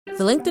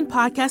The LinkedIn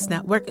Podcast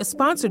Network is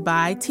sponsored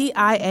by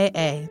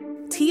TIAA.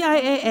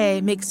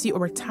 TIAA makes you a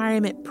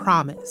retirement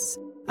promise,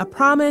 a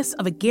promise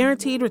of a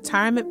guaranteed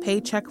retirement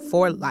paycheck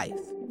for life.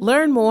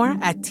 Learn more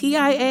at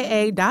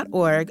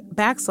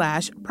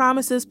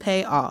TIAA.org/promises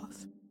pay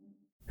off.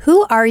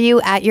 Who are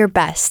you at your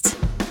best?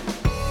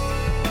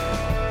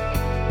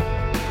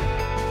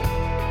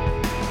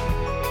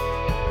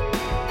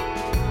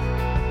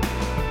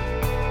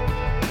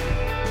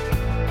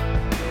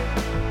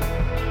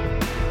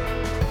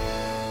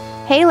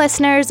 Hey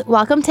listeners,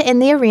 welcome to In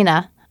the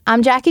Arena.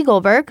 I'm Jackie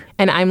Goldberg.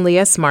 And I'm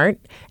Leah Smart.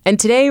 And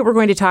today we're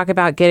going to talk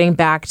about getting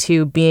back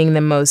to being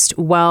the most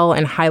well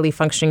and highly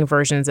functioning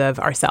versions of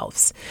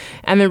ourselves.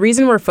 And the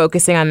reason we're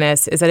focusing on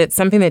this is that it's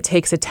something that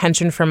takes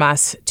attention from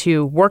us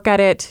to work at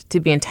it,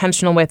 to be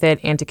intentional with it,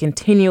 and to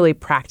continually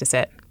practice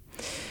it.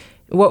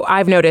 What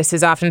I've noticed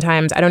is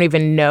oftentimes I don't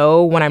even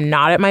know when I'm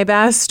not at my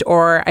best,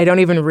 or I don't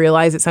even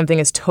realize that something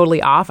is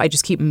totally off. I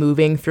just keep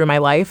moving through my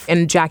life.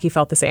 And Jackie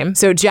felt the same.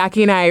 So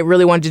Jackie and I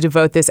really wanted to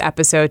devote this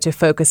episode to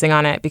focusing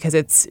on it because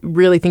it's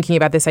really thinking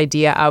about this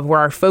idea of where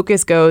our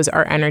focus goes,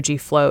 our energy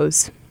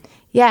flows.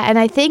 Yeah, and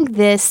I think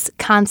this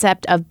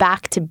concept of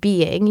back to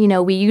being,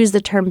 we use the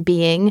term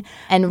being,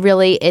 and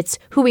really it's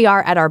who we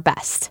are at our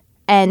best.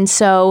 And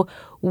so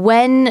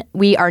when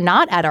we are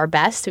not at our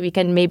best, we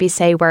can maybe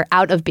say we're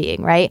out of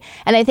being, right?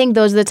 And I think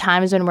those are the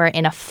times when we're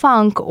in a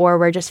funk or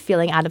we're just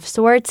feeling out of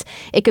sorts.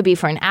 It could be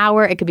for an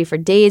hour, it could be for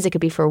days, it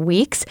could be for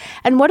weeks.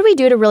 And what do we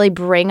do to really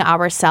bring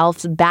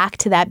ourselves back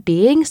to that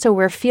being so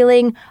we're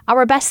feeling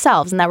our best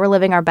selves and that we're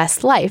living our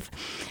best life?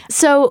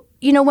 So,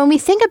 when we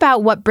think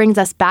about what brings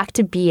us back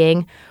to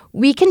being,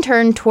 we can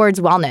turn towards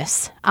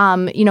wellness.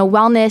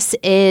 Wellness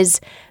is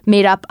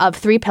made up of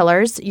three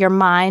pillars: your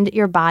mind,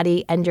 your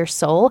body, and your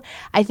soul.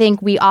 I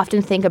think we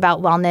often think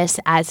about wellness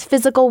as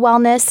physical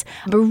wellness,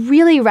 but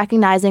really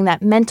recognizing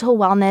that mental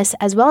wellness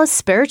as well as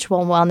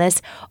spiritual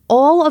wellness,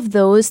 all of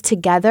those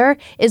together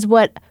is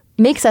what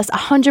makes us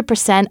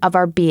 100% of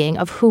our being,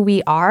 of who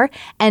we are.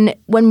 And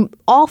when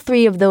all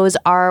three of those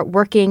are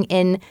working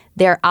in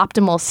their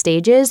optimal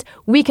stages,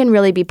 we can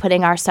really be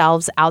putting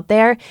ourselves out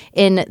there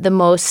in the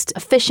most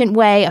efficient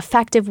way,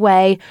 effective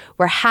way.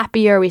 We're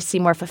happier, we see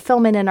more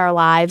fulfillment in our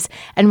lives,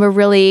 and we're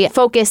really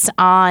focused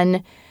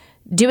on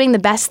doing the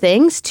best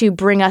things to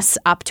bring us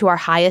up to our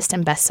highest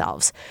and best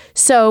selves.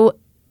 So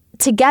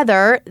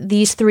together,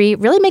 these three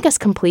really make us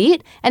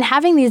complete, and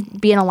having these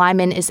be in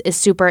alignment is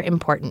super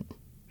important.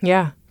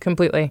 Yeah,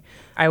 completely.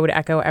 I would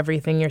echo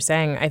everything you're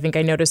saying. I think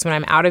I notice when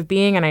I'm out of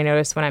being and I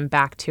notice when I'm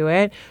back to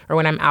it, or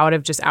when I'm out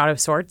of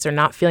sorts or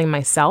not feeling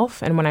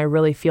myself, and when I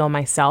really feel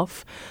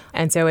myself.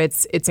 And so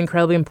it's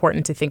incredibly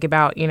important to think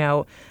about,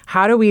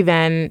 how do we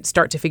then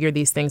start to figure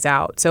these things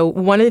out? So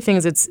one of the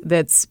things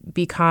that's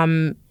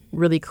become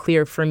really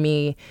clear for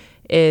me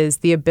is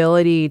the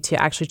ability to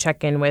actually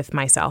check in with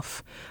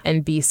myself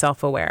and be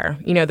self-aware.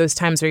 Those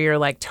times where you're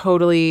like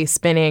totally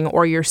spinning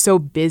or you're so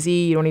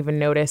busy you don't even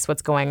notice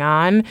what's going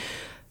on.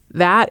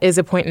 That is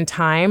a point in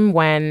time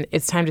when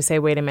it's time to say,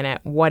 wait a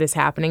minute, what is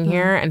happening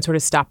here? And sort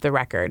of stop the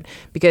record.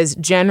 Because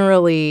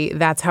generally,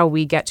 that's how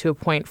we get to a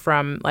point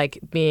from like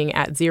being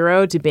at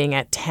 0 to being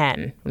at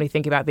 10, when we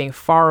think about being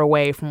far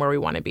away from where we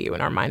want to be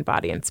in our mind,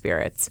 body, and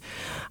spirits.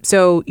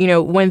 So,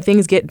 when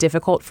things get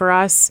difficult for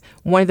us,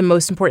 one of the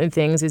most important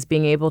things is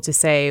being able to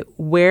say,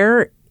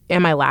 where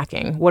am I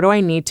lacking? What do I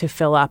need to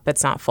fill up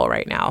that's not full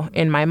right now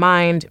in my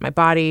mind, my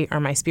body, or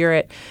my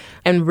spirit?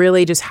 And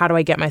really just how do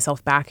I get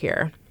myself back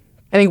here?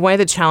 I think one of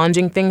the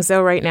challenging things,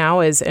 though, right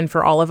now is, and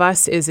for all of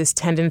us, is this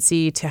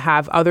tendency to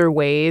have other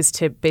ways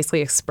to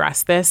basically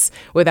express this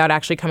without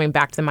actually coming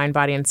back to the mind,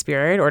 body, and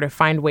spirit, or to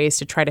find ways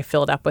to try to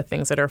fill it up with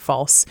things that are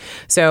false.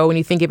 So when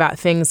you think about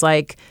things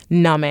like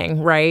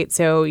numbing, right?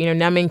 So,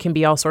 numbing can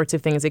be all sorts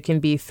of things. It can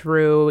be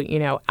through,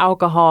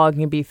 alcohol. It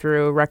can be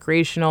through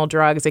recreational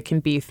drugs. It can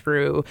be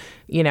through,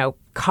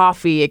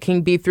 coffee. It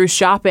can be through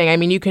shopping. I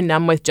mean, you can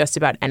numb with just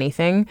about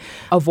anything.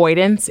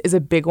 Avoidance is a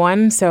big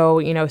one.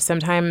 So,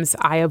 sometimes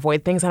I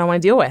avoid things I don't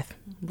want to deal with,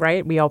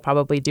 right? We all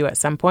probably do at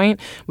some point.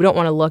 We don't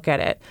want to look at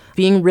it.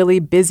 Being really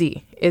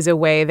busy is a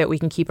way that we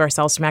can keep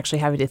ourselves from actually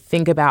having to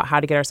think about how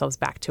to get ourselves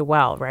back to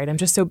well, right? I'm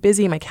just so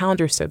busy. My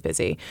calendar's so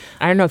busy.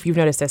 I don't know if you've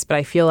noticed this, but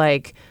I feel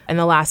like in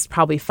the last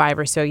probably 5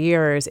 or so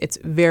years, it's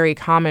very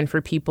common for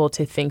people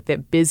to think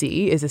that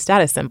busy is a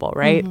status symbol,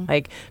 right? Mm-hmm.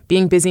 Like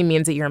being busy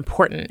means that you're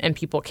important and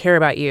people care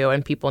about you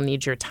and people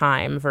need your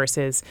time,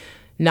 versus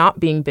not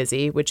being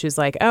busy, which is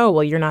like, oh,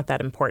 well, you're not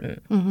that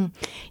important. Mm-hmm.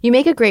 You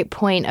make a great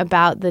point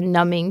about the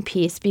numbing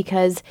piece,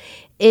 because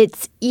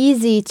it's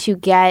easy to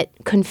get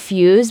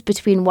confused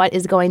between what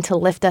is going to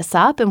lift us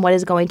up and what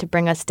is going to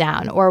bring us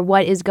down, or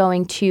what is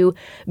going to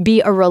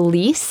be a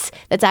release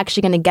that's actually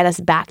going to get us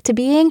back to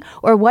being,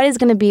 or what is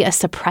going to be a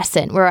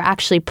suppressant where we're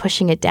actually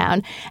pushing it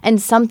down.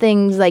 And some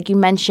things, like you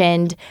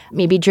mentioned,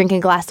 maybe drinking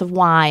a glass of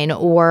wine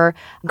or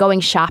going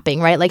shopping,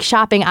 right? Like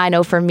shopping, I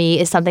know for me,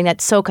 is something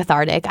that's so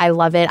cathartic. I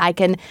love it. I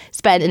can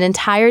spend an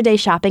entire day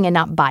shopping and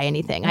not buy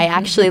anything. I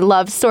actually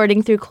love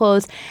sorting through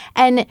clothes.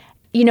 And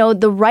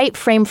the right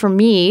frame for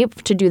me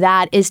to do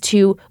that is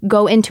to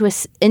go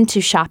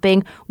into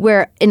shopping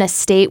where in a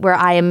state where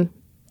I am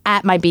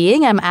at my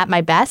being, I'm at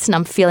my best and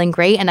I'm feeling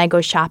great and I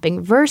go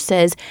shopping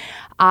versus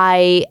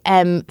I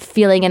am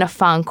feeling in a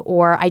funk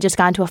or I just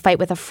got into a fight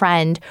with a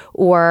friend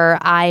or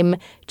I'm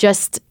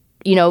just,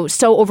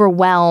 so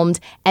overwhelmed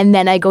and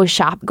then I go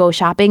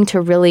shopping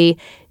to really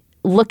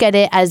look at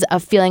it as a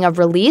feeling of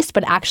release,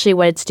 but actually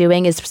what it's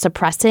doing is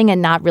suppressing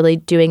and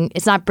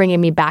it's not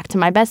bringing me back to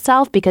my best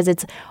self because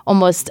it's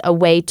almost a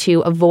way to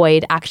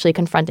avoid actually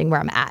confronting where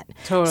I'm at.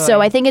 Totally.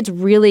 So I think it's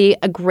really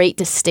a great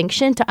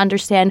distinction to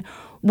understand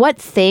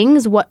what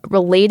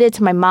related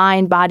to my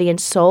mind, body,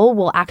 and soul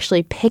will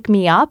actually pick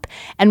me up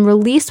and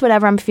release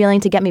whatever I'm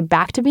feeling to get me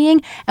back to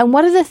being. And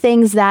what are the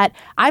things that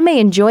I may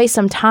enjoy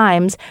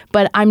sometimes,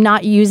 but I'm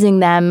not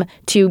using them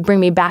to bring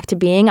me back to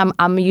being.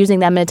 I'm using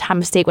them in a time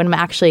of state when I'm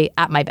actually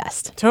at my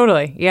best.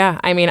 Totally. Yeah.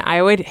 I mean,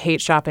 I would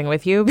hate shopping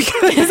with you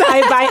because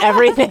I buy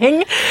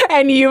everything.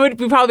 And you would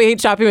probably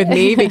hate shopping with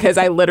me because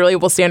I literally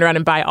will stand around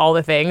and buy all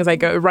the things. I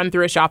go run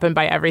through a shop and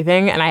buy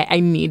everything. And I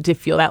need to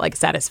feel that like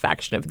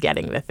satisfaction of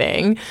getting the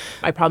thing.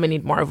 I probably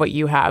need more of what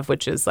you have,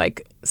 which is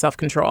like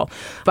self-control.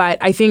 But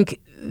I think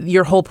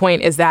your whole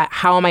point is that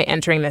how am I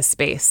entering this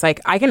space? Like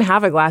I can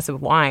have a glass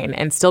of wine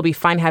and still be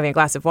fine having a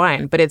glass of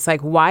wine, but it's like,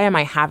 why am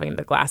I having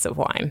the glass of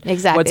wine?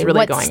 Exactly. What's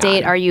really going on? What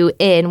state are you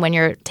in when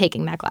you're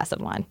taking that glass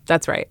of wine?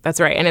 That's right. That's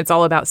right. And it's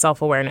all about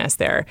self-awareness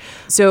there.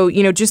 So,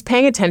 just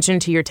paying attention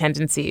to your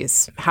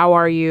tendencies. How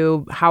are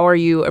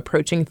you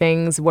approaching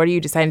things? What are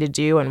you deciding to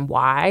do and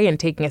why? And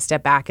taking a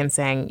step back and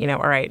saying, all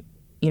right,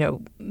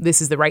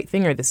 this is the right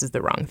thing or this is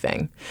the wrong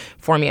thing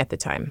for me at the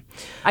time.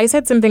 I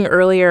said something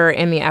earlier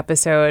in the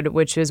episode,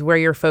 which is where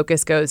your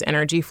focus goes,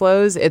 energy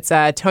flows. It's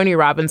a Tony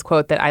Robbins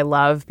quote that I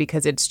love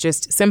because it's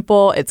just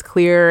simple, it's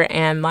clear,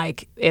 and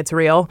like it's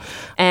real.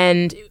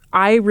 And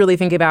I really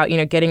think about,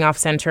 getting off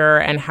center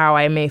and how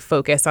I may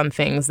focus on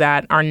things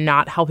that are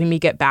not helping me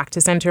get back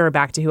to center or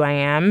back to who I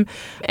am.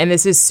 And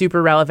this is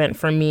super relevant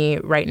for me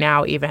right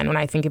now, even when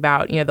I think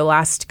about, the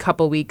last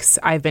couple weeks,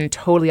 I've been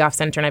totally off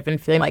center and I've been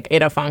feeling like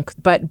in a funk.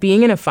 But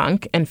being in a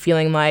funk and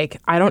feeling like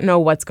I don't know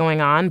what's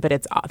going on, but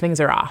things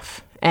are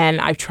off.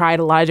 And I've tried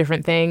a lot of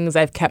different things.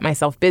 I've kept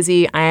myself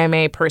busy. I am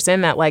a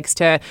person that likes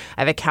I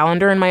have a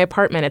calendar in my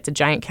apartment. It's a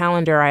giant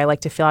calendar. I like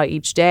to fill out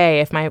each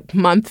day. If my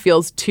month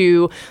feels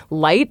too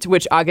light,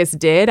 which August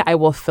did, I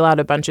will fill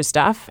out a bunch of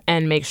stuff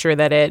and make sure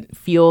that it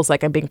feels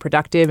like I'm being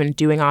productive and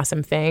doing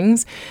awesome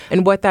things.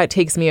 And what that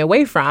takes me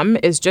away from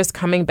is just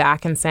coming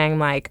back and saying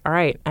like, all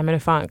right, I'm in a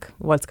funk.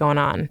 What's going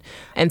on?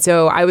 And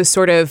so I was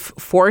sort of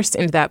forced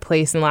into that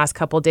place in the last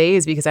couple of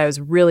days because I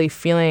was really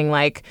feeling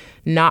like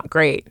not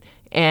great.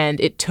 And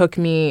it took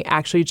me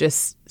actually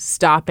just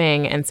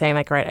stopping and saying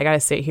like, all right, I got to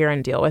sit here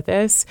and deal with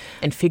this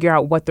and figure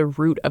out what the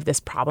root of this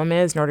problem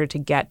is in order to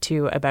get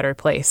to a better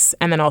place.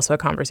 And then also a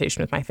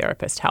conversation with my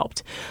therapist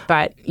helped.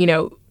 But,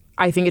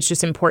 I think it's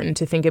just important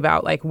to think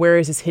about like, where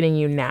is this hitting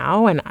you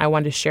now? And I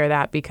wanted to share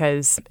that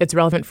because it's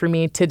relevant for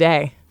me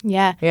today.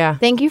 Yeah.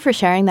 Thank you for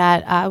sharing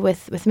that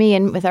with me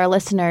and with our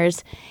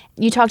listeners.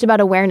 You talked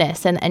about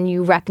awareness and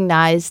you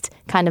recognized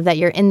kind of that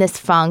you're in this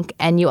funk,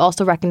 and you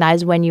also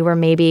recognized when you were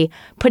maybe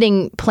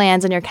putting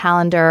plans on your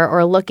calendar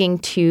or looking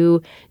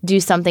to do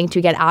something to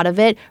get out of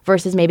it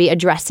versus maybe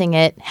addressing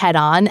it head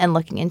on and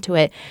looking into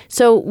it.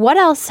 So what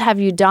else have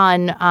you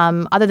done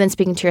other than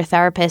speaking to your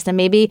therapist? And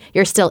maybe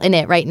you're still in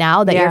it right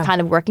now that you're kind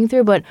of working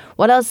through, but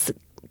what else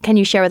can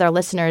you share with our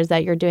listeners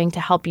that you're doing to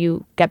help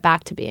you get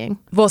back to being?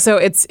 Well, so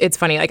it's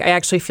funny. Like I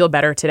actually feel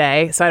better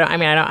today. So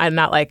I'm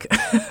not like,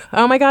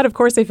 oh my God, of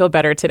course I feel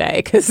better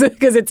today because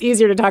it's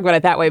easier to talk about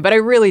it that way. But I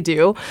really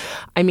do.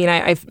 I mean,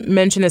 I've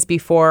mentioned this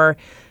before.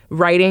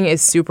 Writing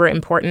is super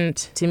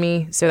important to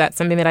me. So that's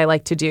something that I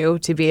like to do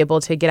to be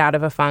able to get out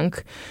of a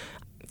funk.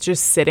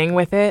 Just sitting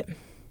with it,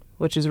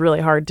 which is really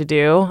hard to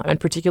do. And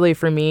particularly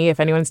for me, if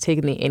anyone's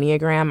taken the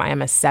Enneagram, I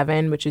am a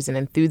 7, which is an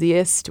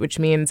enthusiast, which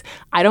means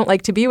I don't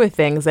like to be with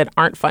things that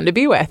aren't fun to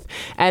be with.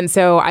 And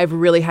so I've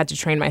really had to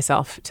train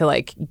myself to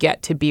like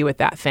get to be with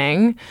that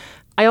thing.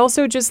 I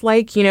also just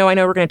like, I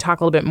know we're going to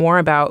talk a little bit more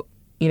about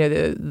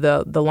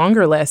the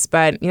longer list,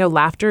 but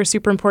laughter is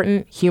super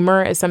important.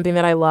 Humor is something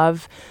that I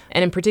love,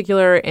 and in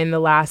particular, in the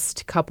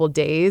last couple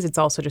days, it's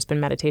also just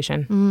been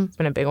meditation. It's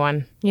been a big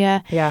one.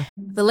 Yeah.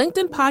 The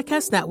LinkedIn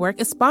Podcast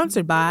Network is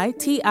sponsored by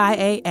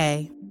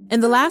TIAA. In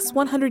the last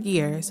 100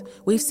 years,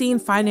 we've seen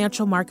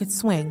financial markets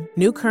swing,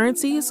 new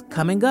currencies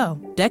come and go,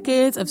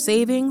 decades of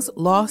savings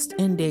lost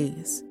in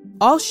days,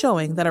 all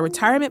showing that a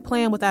retirement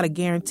plan without a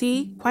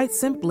guarantee, quite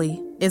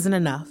simply, isn't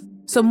enough.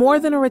 So more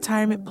than a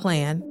retirement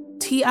plan,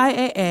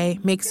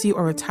 TIAA makes you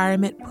a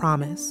retirement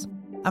promise.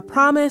 A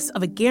promise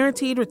of a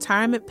guaranteed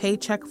retirement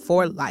paycheck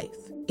for life.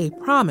 A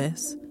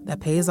promise that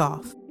pays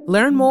off.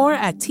 Learn more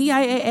at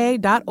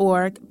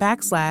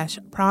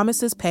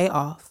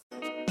TIAA.org/promisespayoff.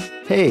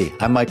 Hey,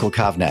 I'm Michael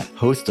Kovnat,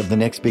 host of The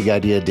Next Big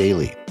Idea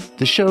Daily.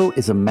 The show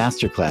is a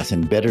masterclass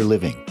in better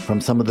living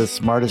from some of the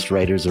smartest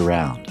writers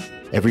around.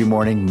 Every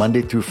morning,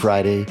 Monday through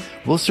Friday,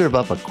 we'll serve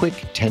up a quick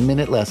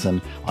 10-minute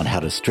lesson on how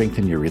to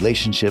strengthen your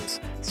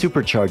relationships,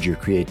 supercharge your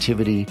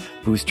creativity,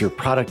 boost your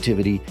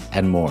productivity,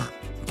 and more.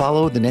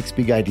 Follow The Next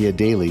Big Idea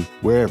Daily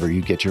wherever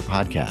you get your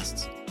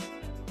podcasts.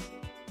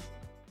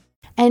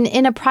 And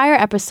in a prior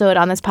episode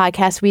on this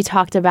podcast, we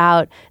talked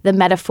about the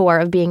metaphor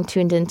of being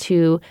tuned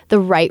into the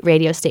right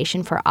radio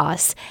station for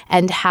us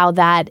and how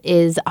that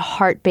is a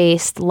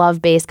heart-based,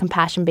 love-based,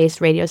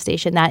 compassion-based radio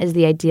station. That is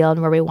the ideal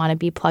and where we want to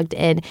be plugged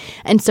in.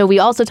 And so we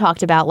also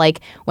talked about like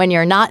when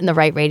you're not in the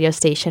right radio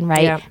station,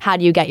 right? Yeah. How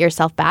do you get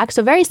yourself back?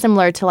 So very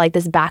similar to like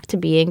this back to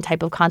being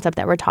type of concept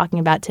that we're talking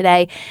about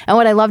today. And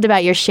what I loved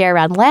about your share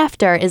around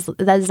laughter is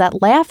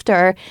that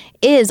laughter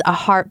is a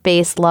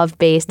heart-based,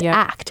 love-based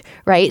act,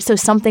 right? So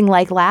something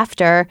like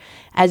laughter,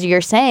 as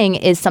you're saying,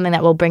 is something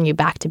that will bring you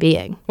back to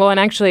being. Well, and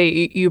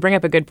actually, you bring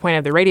up a good point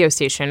of the radio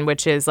station,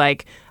 which is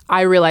like,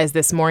 I realized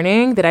this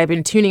morning that I've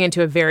been tuning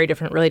into a very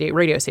different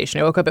radio station.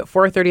 I woke up at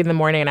 4:30 in the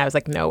morning and I was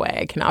like, no way,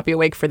 I cannot be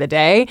awake for the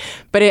day.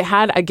 But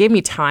it gave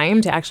me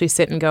time to actually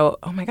sit and go,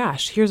 oh my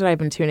gosh, here's what I've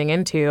been tuning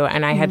into.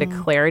 And I had a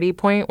clarity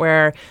point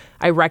where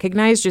I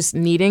recognized just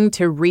needing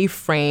to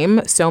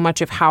reframe so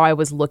much of how I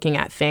was looking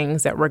at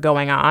things that were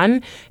going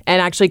on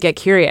and actually get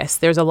curious.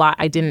 There's a lot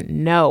I didn't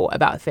know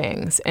about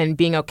things, and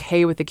being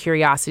okay with the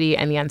curiosity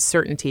and the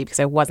uncertainty because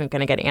I wasn't going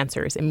to get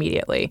answers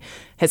immediately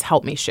has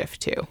helped me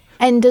shift too.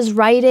 And does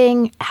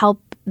writing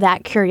help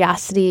that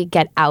curiosity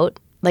get out,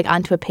 like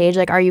onto a page?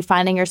 Like, are you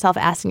finding yourself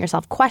asking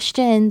yourself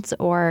questions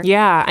or?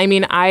 Yeah. I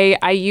mean,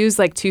 I use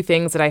like two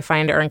things that I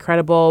find are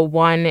incredible.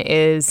 One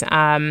is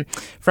from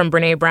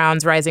Brene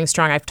Brown's Rising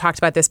Strong. I've talked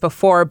about this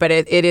before, but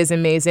it is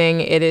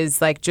amazing. It is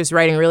like just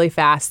writing really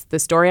fast. The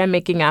story I'm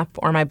making up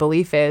or my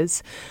belief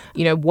is,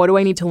 what do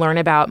I need to learn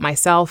about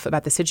myself,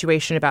 about the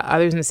situation, about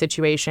others in the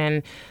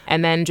situation?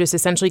 And then just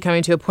essentially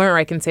coming to a point where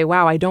I can say,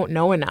 wow, I don't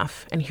know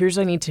enough. And here's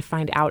what I need to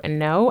find out and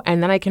know.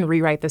 And then I can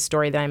rewrite the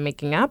story that I'm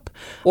making up.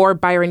 Or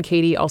Byron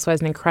Katie also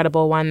has an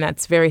incredible one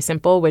that's very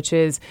simple, which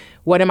is,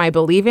 what am I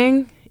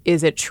believing?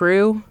 Is it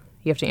true?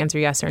 You have to answer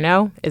yes or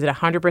no. Is it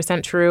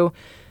 100% true?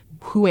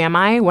 Who am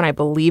I when I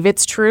believe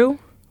it's true?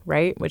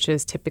 Right? Which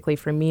is typically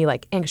for me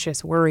like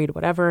anxious, worried,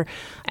 whatever.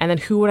 And then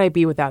who would I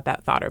be without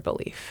that thought or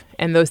belief?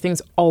 And those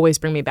things always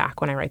bring me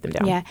back when I write them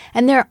down. Yeah.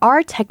 And there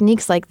are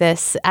techniques like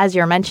this, as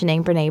you're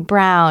mentioning, Brene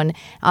Brown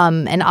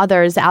and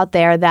others out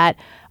there that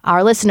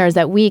our listeners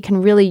that we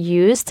can really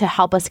use to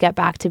help us get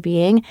back to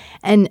being.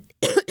 And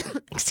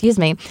excuse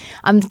me,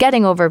 I'm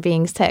getting over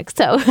being sick.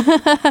 So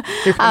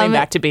you're coming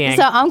back to being.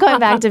 So I'm coming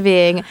back to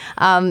being.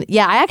 I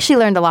actually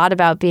learned a lot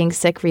about being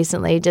sick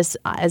recently. Just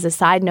as a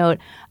side note,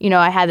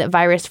 I had a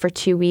virus for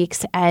 2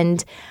 weeks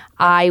and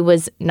I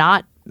was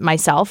not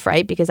myself,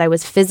 right? Because I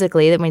was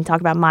physically, when you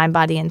talk about mind,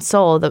 body, and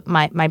soul,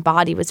 my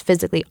body was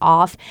physically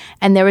off.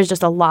 And there was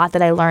just a lot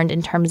that I learned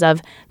in terms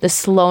of the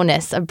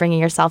slowness of bringing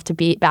yourself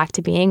back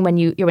to being when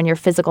your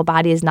physical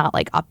body is not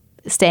like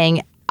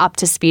staying up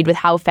to speed with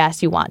how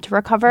fast you want to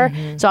recover.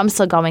 Mm-hmm. So I'm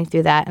still going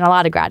through that, and a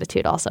lot of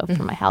gratitude also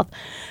for my health.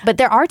 But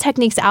there are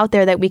techniques out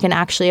there that we can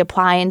actually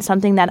apply, and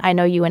something that I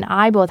know you and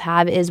I both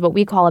have is what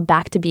we call a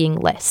back to being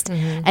list.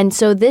 Mm-hmm. And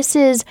so this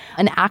is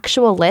an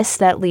actual list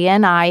that Leah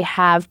and I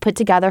have put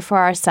together for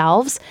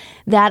ourselves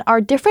that are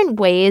different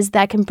ways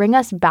that can bring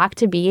us back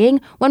to being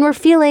when we're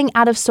feeling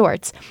out of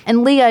sorts.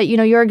 And Leah,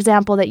 your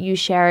example that you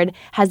shared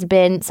has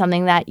been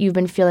something that you've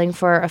been feeling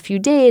for a few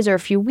days or a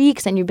few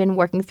weeks and you've been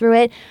working through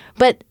it.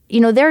 But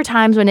there are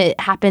times when it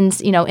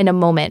happens, in a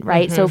moment,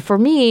 right? Mm-hmm. So for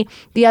me,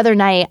 the other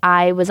night,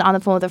 I was on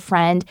the phone with a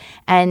friend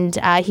and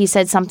he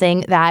said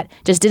something that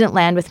just didn't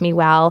land with me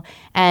well.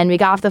 And we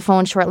got off the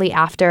phone shortly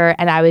after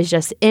and I was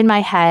just in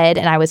my head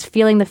and I was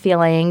feeling the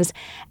feelings.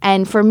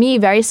 And for me,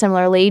 very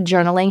similarly,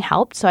 journaling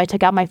helped. So I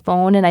took out my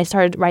phone and I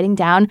started writing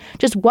down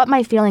just what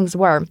my feelings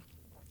were.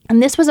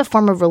 And this was a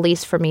form of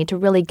release for me to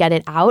really get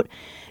it out.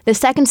 The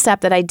second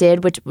step that I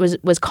did, which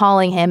was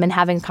calling him and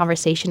having a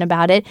conversation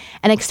about it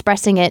and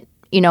expressing it,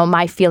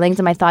 my feelings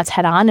and my thoughts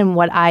head on and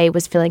what I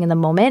was feeling in the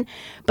moment.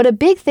 But a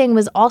big thing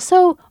was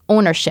also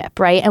ownership,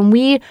 right? And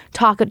we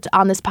talk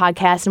on this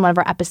podcast in one of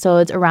our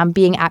episodes around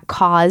being at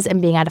cause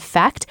and being at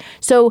effect.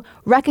 So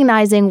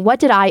recognizing what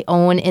did I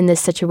own in this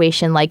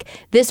situation? Like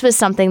this was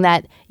something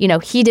that,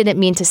 he didn't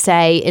mean to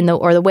say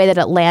or the way that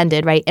it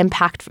landed, right?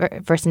 Impact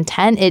versus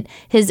intent.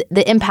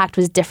 The impact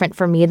was different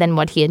for me than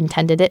what he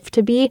intended it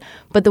to be.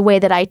 But the way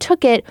that I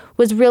took it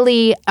was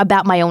really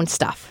about my own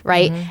stuff,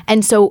 right? Mm-hmm.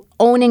 And so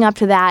owning up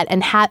to that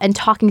and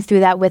talking through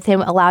that with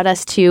him allowed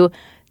us to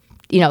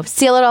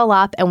seal it all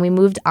up and we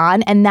moved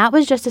on. And that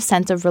was just a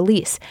sense of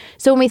release.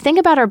 So when we think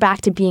about our back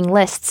to being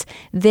lists,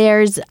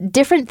 there's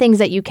different things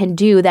that you can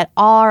do that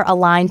are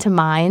aligned to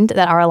mind,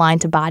 that are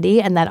aligned to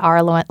body, and that are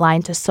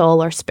aligned to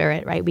soul or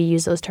spirit, right? We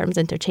use those terms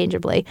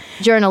interchangeably.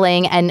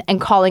 Journaling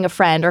and calling a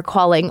friend or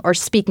calling or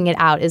speaking it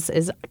out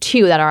is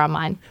two that are on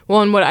mine.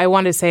 Well, and what I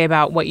want to say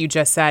about what you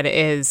just said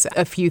is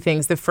a few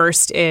things. The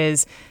first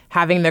is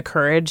having the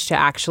courage to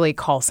actually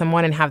call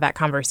someone and have that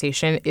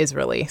conversation is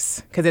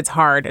release, because it's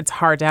hard. It's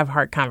hard to have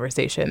hard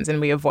conversations and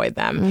we avoid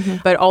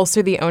them. But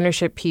also the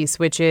ownership piece,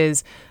 which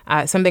is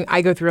something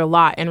I go through a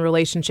lot in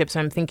relationships.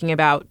 I'm thinking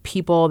about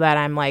people that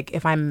I'm like,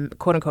 if I'm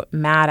quote unquote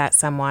mad at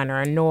someone or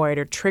annoyed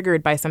or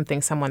triggered by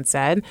something someone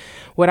said,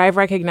 what I've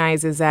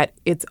recognized is that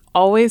it's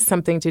always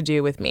something to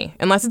do with me.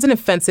 Unless it's an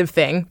offensive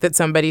thing that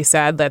somebody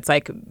said that's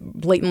like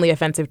blatantly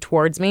offensive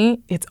towards me,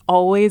 it's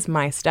always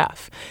my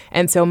stuff.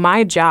 And so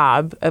my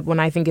job when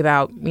I think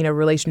about,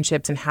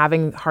 relationships and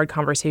having hard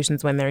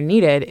conversations when they're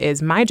needed,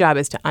 is my job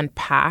is to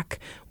unpack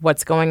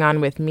what's going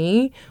on with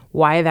me,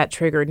 why that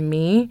triggered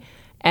me,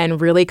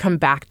 and really come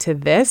back to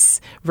this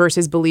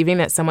versus believing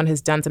that someone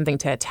has done something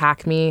to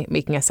attack me,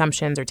 making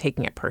assumptions or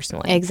taking it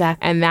personally.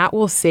 Exactly. And that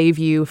will save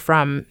you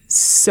from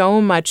so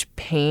much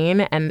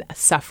pain and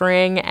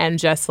suffering and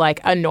just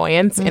like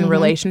annoyance in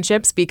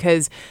relationships,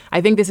 because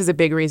I think this is a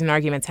big reason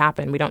arguments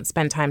happen. We don't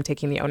spend time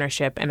taking the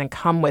ownership and then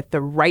come with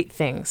the right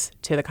things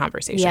to the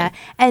conversation. Yeah.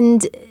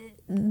 And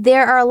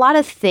there are a lot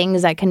of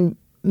things that can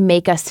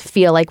make us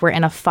feel like we're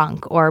in a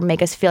funk or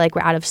make us feel like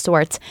we're out of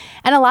sorts.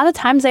 And a lot of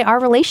times they are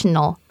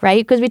relational,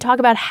 right? Because we talk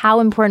about how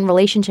important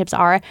relationships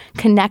are,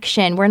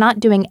 connection. We're not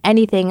doing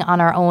anything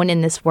on our own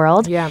in this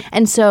world. Yeah.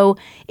 And so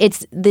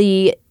it's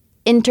the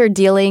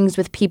interdealings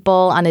with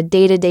people on a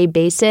day-to-day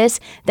basis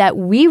that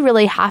we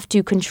really have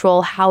to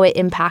control how it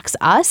impacts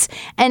us.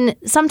 And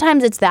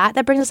sometimes it's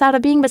that brings us out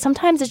of being, but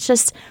sometimes it's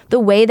just the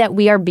way that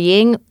we are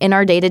being in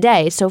our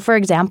day-to-day. So for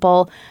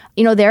example,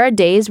 there are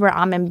days where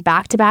I'm in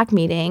back-to-back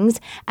meetings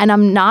and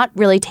I'm not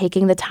really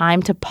taking the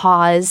time to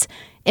pause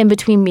in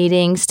between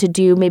meetings to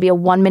do maybe a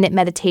 1-minute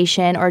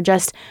meditation or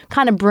just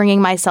kind of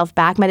bringing myself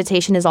back.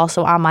 Meditation is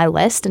also on my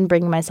list and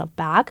bringing myself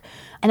back.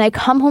 And I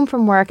come home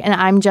from work and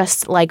I'm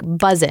just like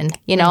buzzing,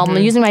 I'm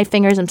using my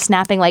fingers, I'm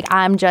snapping, like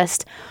I'm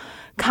just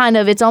kind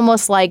of, it's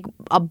almost like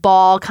a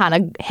ball kind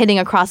of hitting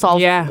across all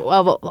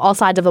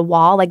sides of the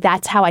wall. Like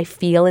that's how I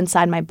feel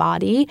inside my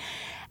body.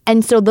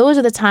 And so those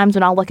are the times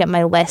when I'll look at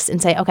my list and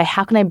say, okay,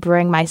 how can I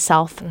bring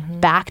myself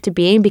back to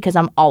being, because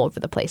I'm all over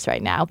the place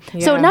right now.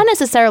 Yeah. So not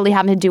necessarily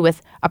having to do with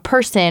a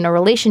person or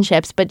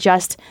relationships, but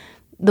just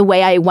the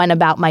way I went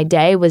about my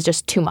day was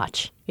just too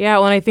much. Yeah,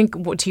 well, and I think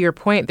to your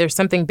point, there's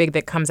something big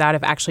that comes out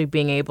of actually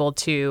being able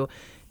to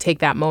take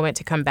that moment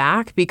to come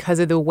back because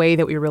of the way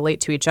that we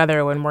relate to each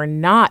other when we're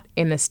not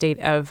in the state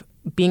of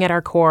being at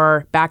our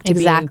core, back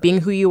to being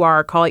who you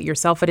are, call it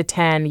yourself at a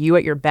 10, you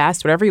at your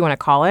best, whatever you want to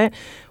call it.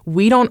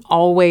 We don't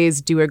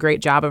always do a great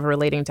job of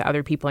relating to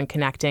other people and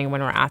connecting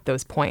when we're at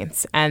those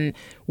points. And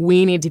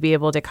we need to be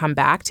able to come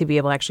back to be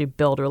able to actually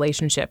build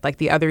relationship. Like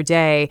the other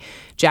day,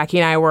 Jackie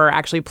and I were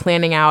actually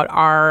planning out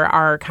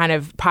our kind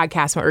of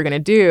podcast, what we're going to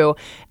do.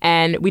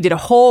 And we did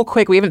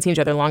we haven't seen each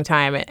other in a long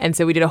time. And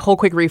so we did a whole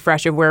quick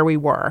refresh of where we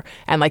were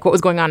and like what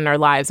was going on in our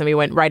lives. And we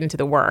went right into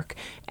the work.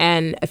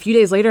 And a few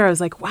days later, I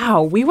was like,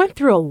 wow, we went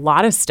through a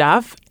lot of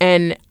stuff.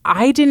 And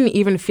I didn't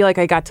even feel like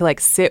I got to like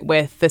sit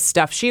with the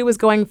stuff she was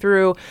going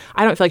through.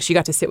 I don't feel like she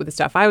got to sit with the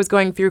stuff I was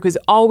going through because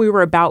all we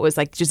were about was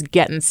like just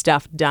getting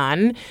stuff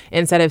done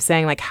instead of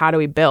saying like, how do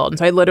we build? And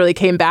so I literally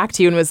came back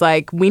to you and was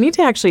like, we need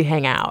to actually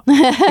hang out.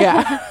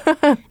 Yeah.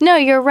 No,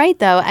 you're right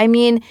though. I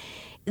mean,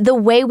 the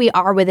way we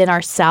are within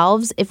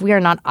ourselves, if we are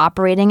not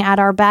operating at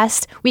our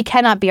best, we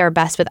cannot be our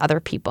best with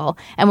other people.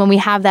 And when we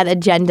have that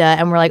agenda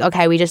and we're like,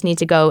 okay, we just need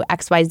to go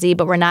XYZ,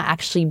 but we're not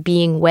actually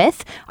being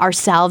with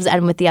ourselves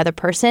and with the other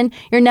person,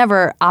 you're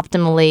never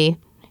optimally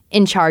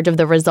in charge of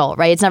the result,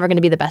 right? It's never going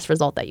to be the best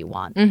result that you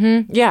want.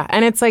 Mm-hmm. Yeah,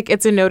 and it's like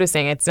it's a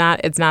noticing. It's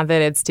not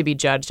that it's to be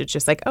judged. It's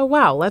just like, oh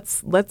wow,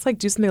 let's like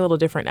do something a little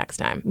different next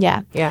time.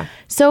 Yeah, yeah.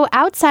 So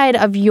outside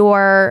of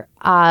your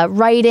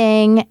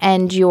writing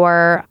and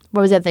your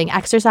what was the other thing?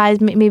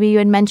 Exercise, maybe you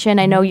had mentioned.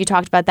 I know you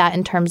talked about that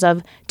in terms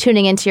of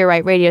tuning into your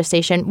right radio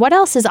station. What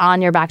else is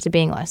on your Back to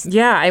Being list?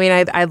 Yeah, I mean,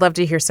 I'd love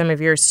to hear some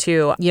of yours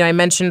too. I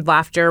mentioned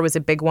laughter was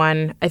a big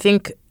one. I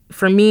think.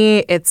 For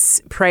me,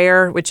 it's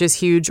prayer, which is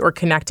huge, or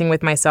connecting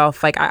with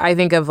myself. Like I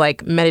think of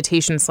like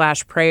meditation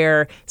 /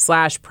 prayer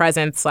 /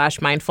 presence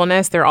 /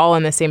 mindfulness. They're all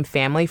in the same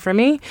family for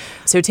me.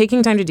 So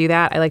taking time to do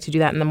that, I like to do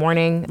that in the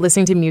morning.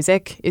 Listening to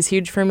music is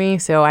huge for me.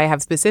 So I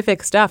have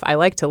specific stuff I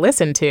like to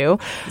listen to.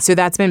 So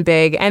that's been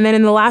big. And then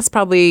in the last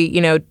probably,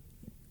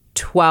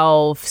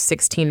 12,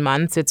 16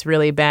 months, it's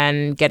really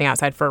been getting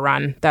outside for a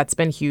run. That's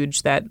been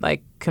huge. That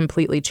like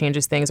completely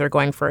changes things, or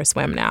going for a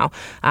swim now.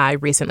 I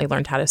recently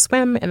learned how to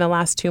swim in the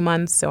last 2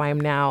 months, so I am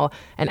now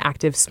an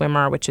active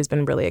swimmer, which has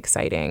been really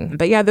exciting.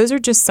 But yeah, those are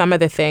just some of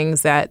the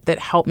things that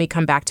help me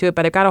come back to it.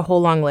 But I've got a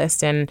whole long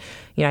list, and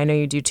I know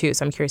you do too,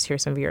 so I'm curious to hear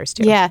some of yours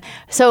too. Yeah.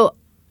 So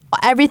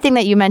everything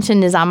that you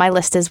mentioned is on my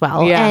list as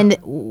well. Yeah.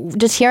 And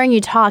just hearing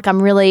you talk,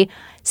 I'm really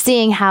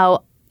seeing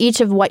how each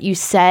of what you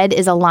said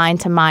is aligned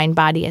to mind,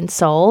 body, and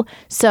soul.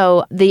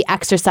 So the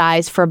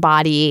exercise for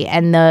body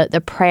and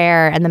the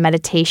prayer and the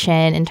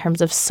meditation in terms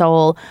of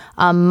soul,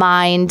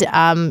 mind,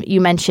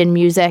 you mentioned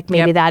music.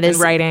 Maybe that is...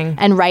 And writing.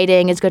 And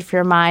writing is good for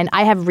your mind.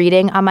 I have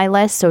reading on my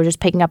list, so just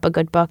picking up a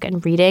good book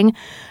and reading.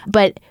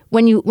 But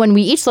when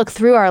we each look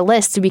through our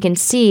lists, we can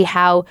see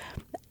how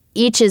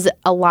each is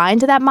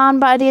aligned to that mind,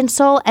 body, and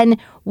soul. And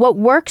what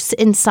works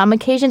in some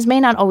occasions may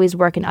not always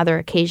work in other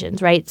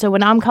occasions, right? So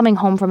when I'm coming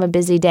home from a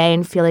busy day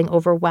and feeling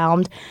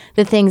overwhelmed,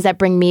 the things that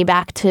bring me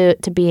back to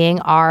being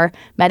are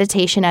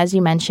meditation, as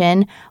you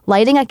mentioned,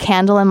 lighting a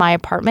candle in my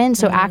apartment.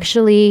 So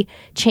actually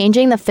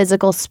changing the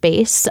physical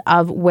space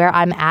of where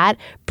I'm at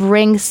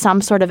brings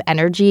some sort of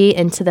energy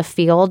into the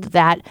field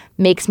that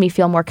makes me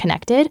feel more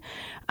connected.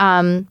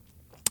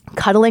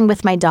 Cuddling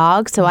with my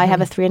dog. So I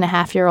have a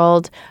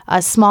 3.5-year-old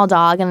small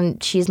dog,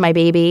 and she's my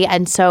baby.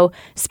 And so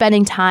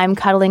spending time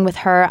cuddling with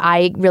her,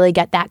 I really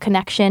get that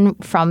connection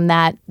from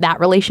that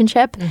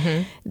relationship.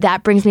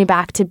 That brings me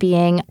back to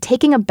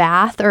taking a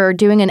bath or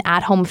doing an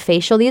at-home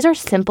facial. These are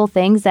simple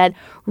things that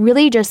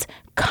really just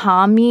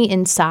calm me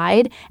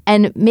inside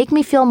and make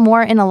me feel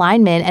more in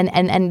alignment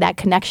and that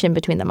connection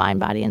between the mind,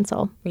 body, and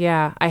soul.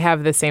 Yeah, I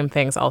have the same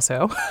things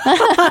also.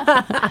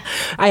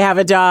 I have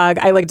a dog.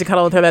 I like to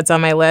cuddle with her. That's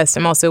on my list.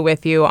 I'm also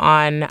with you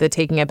on the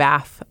taking a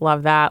bath.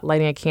 Love that.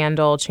 Lighting a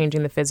candle,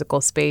 changing the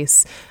physical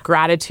space.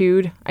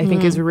 Gratitude, I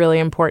think, is really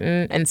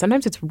important. And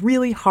sometimes it's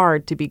really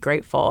hard to be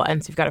grateful.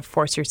 And so you've got to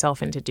force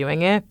yourself into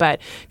doing it.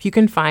 But if you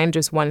can find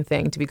just one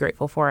thing to be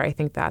grateful for, I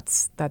think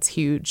that's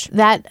huge.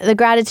 The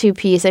gratitude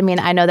piece, I mean,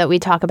 I know that we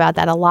talk about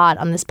that a lot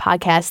on this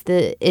podcast.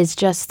 That is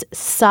just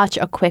such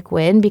a quick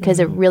win because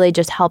it really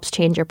just helps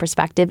change your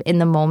perspective in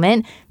the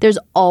moment. There's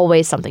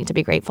always something to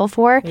be grateful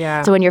for.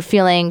 Yeah. So when you're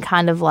feeling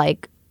kind of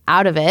like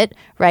out of it,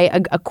 right,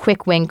 a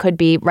quick win could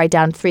be write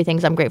down 3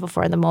 things I'm grateful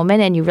for in the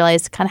moment, and you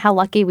realize kind of how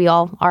lucky we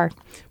all are.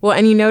 Well,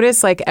 and you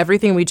notice like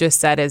everything we just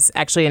said is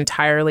actually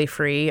entirely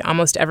free.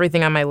 Almost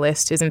everything on my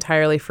list is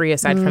entirely free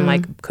aside from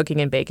like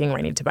cooking and baking where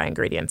I need to buy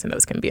ingredients, and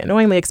those can be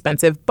annoyingly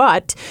expensive.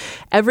 But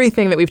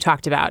everything that we've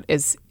talked about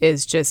is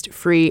just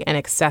free and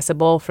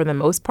accessible for the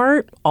most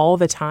part all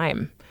the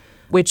time,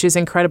 which is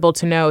incredible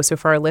to know. So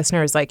for our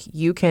listeners, like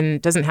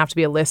doesn't have to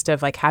be a list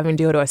of like having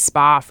to go to a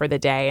spa for the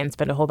day and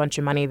spend a whole bunch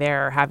of money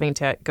there, or having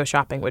to go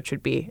shopping, which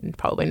would be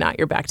probably not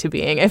your back to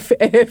being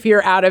if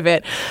you're out of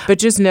it. But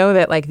just know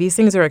that like these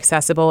things are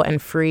accessible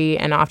and free,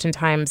 and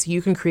oftentimes you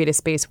can create a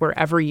space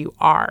wherever you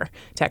are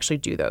to actually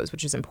do those,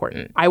 which is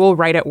important. I will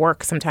write at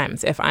work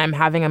sometimes if I'm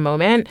having a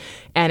moment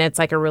and it's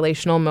like a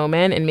relational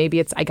moment, and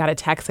maybe it's I got a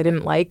text I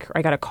didn't like, or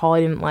I got a call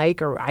I didn't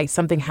like, or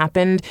something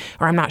happened,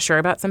 or I'm not sure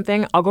about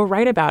something, I'll go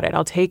write about it.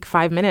 I'll take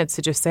 5 minutes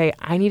to just say,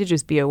 I need to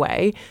just be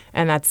away.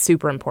 And that's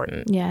super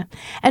important. Yeah.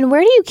 And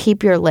where do you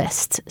keep your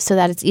list so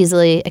that it's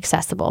easily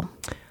accessible?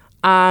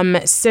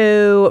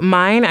 So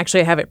mine,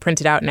 actually I have it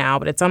printed out now,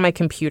 but it's on my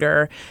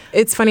computer.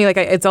 It's funny, like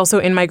it's also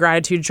in my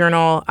gratitude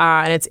journal,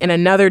 and it's in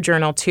another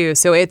journal too.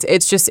 So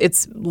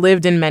it's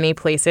lived in many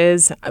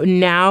places.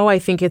 Now I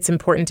think it's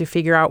important to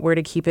figure out where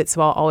to keep it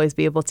so I'll always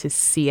be able to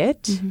see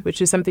it,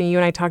 which is something you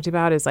and I talked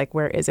about, is like,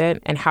 where is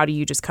it? And how do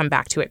you just come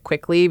back to it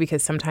quickly?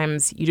 Because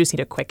sometimes you just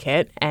need a quick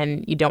hit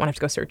and you don't want to have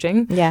to go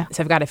searching. Yeah.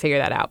 So I've got to figure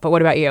that out. But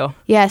what about you?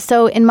 Yeah.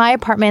 So in my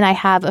apartment, I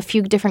have a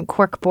few different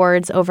cork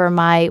boards over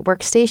my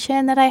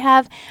workstation that I have.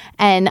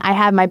 And I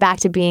have my back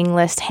to being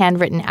list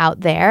handwritten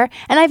out there.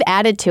 And I've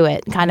added to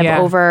it kind of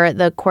over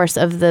the course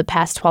of the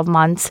past 12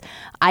 months.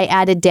 I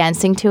added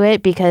dancing to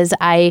it because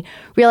I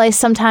realized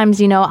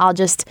sometimes, I'll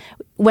just,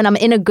 when I'm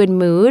in a good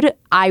mood,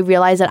 I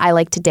realize that I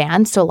like to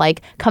dance. So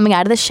like coming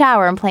out of the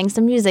shower and playing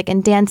some music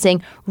and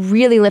dancing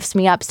really lifts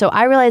me up. So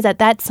I realize that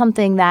that's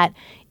something that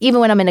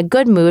even when I'm in a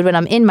good mood, when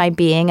I'm in my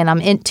being and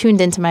I'm tuned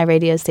into my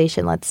radio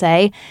station, let's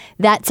say,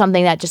 that's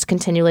something that just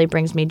continually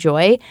brings me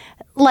joy.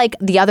 Like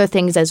the other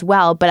things as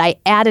well. But I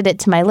added it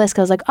to my list because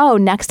I was like, oh,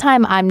 next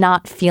time I'm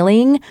not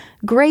feeling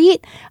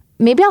great,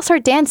 maybe I'll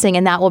start dancing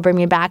and that will bring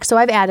me back. So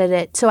I've added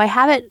it. So I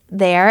have it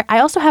there. I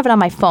also have it on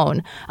my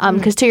phone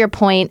because to your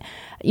point,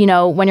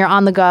 when you're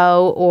on the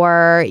go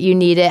or you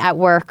need it at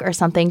work or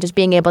something, just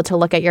being able to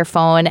look at your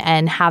phone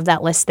and have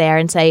that list there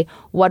and say,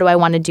 what do I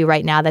want to do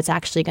right now that's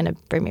actually going to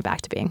bring me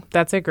back to being?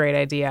 That's a great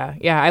idea.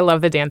 Yeah, I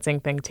love the dancing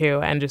thing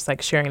too, and just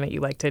like sharing that you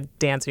like to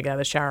dance when you get out of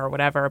the shower or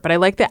whatever. But I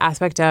like the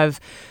aspect of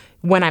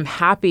when I'm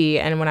happy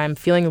and when I'm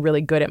feeling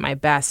really good at my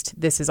best,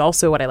 this is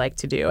also what I like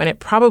to do. And it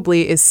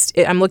probably is,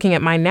 I'm looking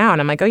at mine now and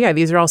I'm like, oh yeah,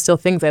 these are all still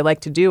things I like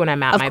to do when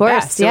I'm at my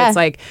best. So it's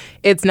like,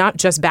 it's not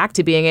just back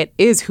to being, it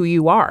is who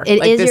you are. It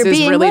like, is this your is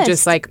being really list.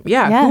 just like,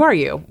 yeah, who are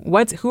you?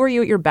 Who are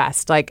you at your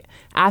best? Like,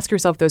 ask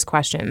yourself those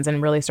questions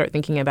and really start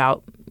thinking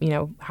about,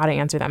 how to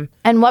answer them.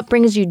 And what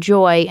brings you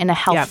joy in a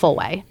healthful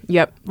way.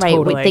 Yep. Right.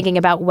 Totally. Thinking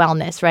about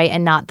wellness, right?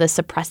 And not the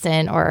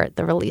suppressant or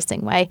the releasing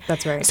way.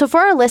 That's right. So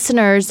for our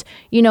listeners,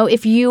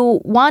 if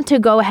you want to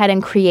go ahead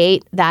and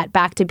create that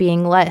back to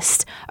being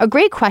list, a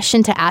great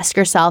question to ask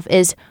yourself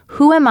is,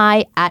 who am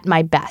I at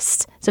my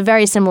best? So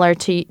very similar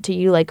to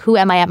you, like, who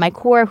am I at my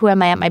core? Who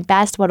am I at my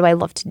best? What do I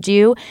love to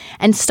do?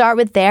 And start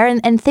with there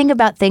and think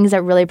about things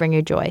that really bring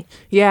you joy.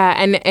 Yeah.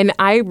 And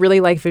I really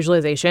like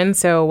visualization.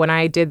 So when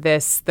I did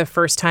this the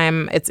first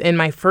time, it's in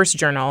my first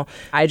journal,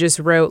 I just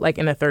wrote like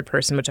in the third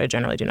person, which I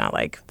generally do not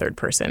like third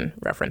person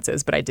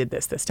references, but I did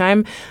this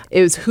time.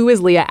 It was, who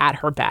is Leah at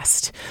her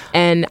best?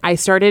 And I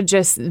started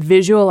just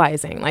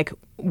visualizing like,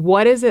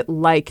 what is it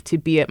like to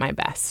be at my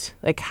best?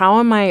 Like, how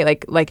am I,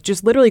 like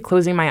just literally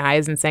closing my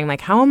eyes and saying,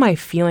 like, how am I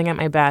feeling at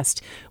my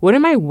best? What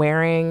am I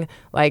wearing?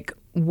 Like,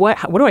 what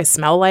do I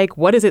smell like?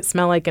 What does it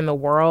smell like in the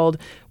world?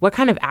 What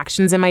kind of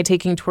actions am I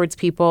taking towards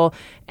people?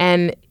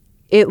 And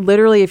it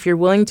literally, if you're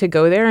willing to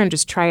go there and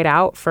just try it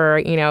out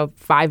for,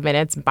 5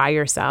 minutes by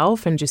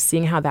yourself and just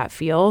seeing how that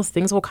feels,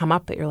 things will come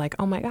up that you're like,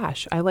 oh my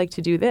gosh, I like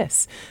to do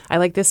this. I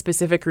like this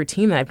specific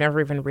routine that I've never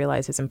even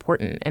realized is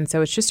important. And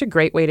so it's just a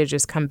great way to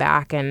just come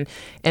back and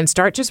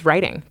start just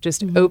writing.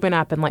 Just open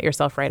up and let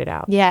yourself write it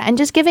out. Yeah. And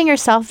just giving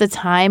yourself the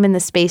time and the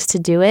space to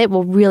do it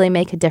will really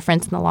make a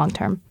difference in the long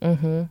term.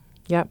 Mm-hmm.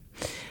 Yep.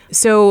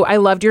 So I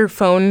loved your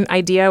phone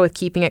idea with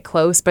keeping it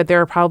close, but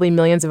there are probably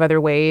millions of other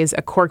ways.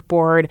 A cork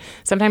board,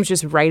 sometimes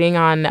just writing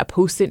on a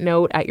Post-it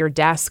note at your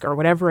desk or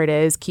whatever it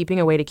is, keeping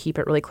a way to keep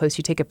it really close.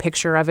 You take a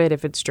picture of it.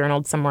 If it's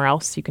journaled somewhere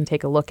else, you can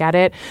take a look at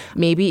it.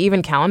 Maybe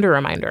even calendar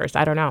reminders.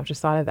 I don't know.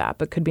 Just thought of that,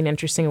 but could be an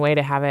interesting way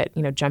to have it,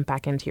 jump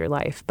back into your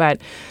life.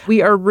 But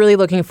we are really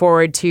looking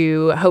forward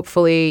to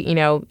hopefully,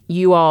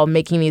 you all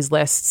making these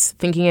lists,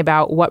 thinking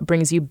about what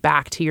brings you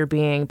back to your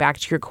being, back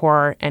to your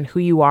core and who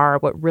you are,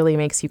 what really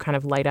makes you kind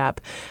of light up.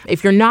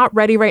 If you're not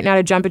ready right now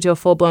to jump into a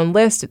full-blown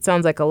list, it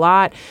sounds like a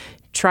lot.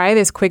 Try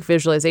this quick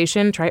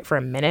visualization. Try it for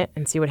a minute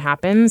and see what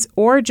happens.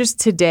 Or just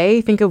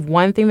today, think of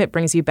one thing that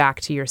brings you back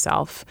to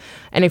yourself.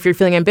 And if you're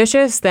feeling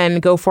ambitious,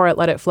 then go for it,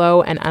 let it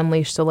flow, and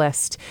unleash the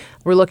list.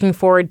 We're looking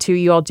forward to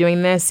you all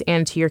doing this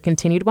and to your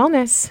continued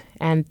wellness.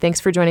 And thanks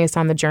for joining us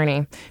on the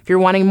journey. If you're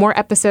wanting more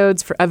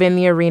episodes of In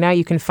the Arena,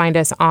 you can find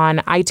us on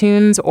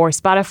iTunes or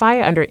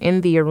Spotify under In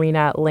the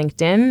Arena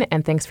LinkedIn.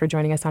 And thanks for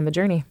joining us on the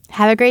journey.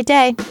 Have a great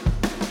day.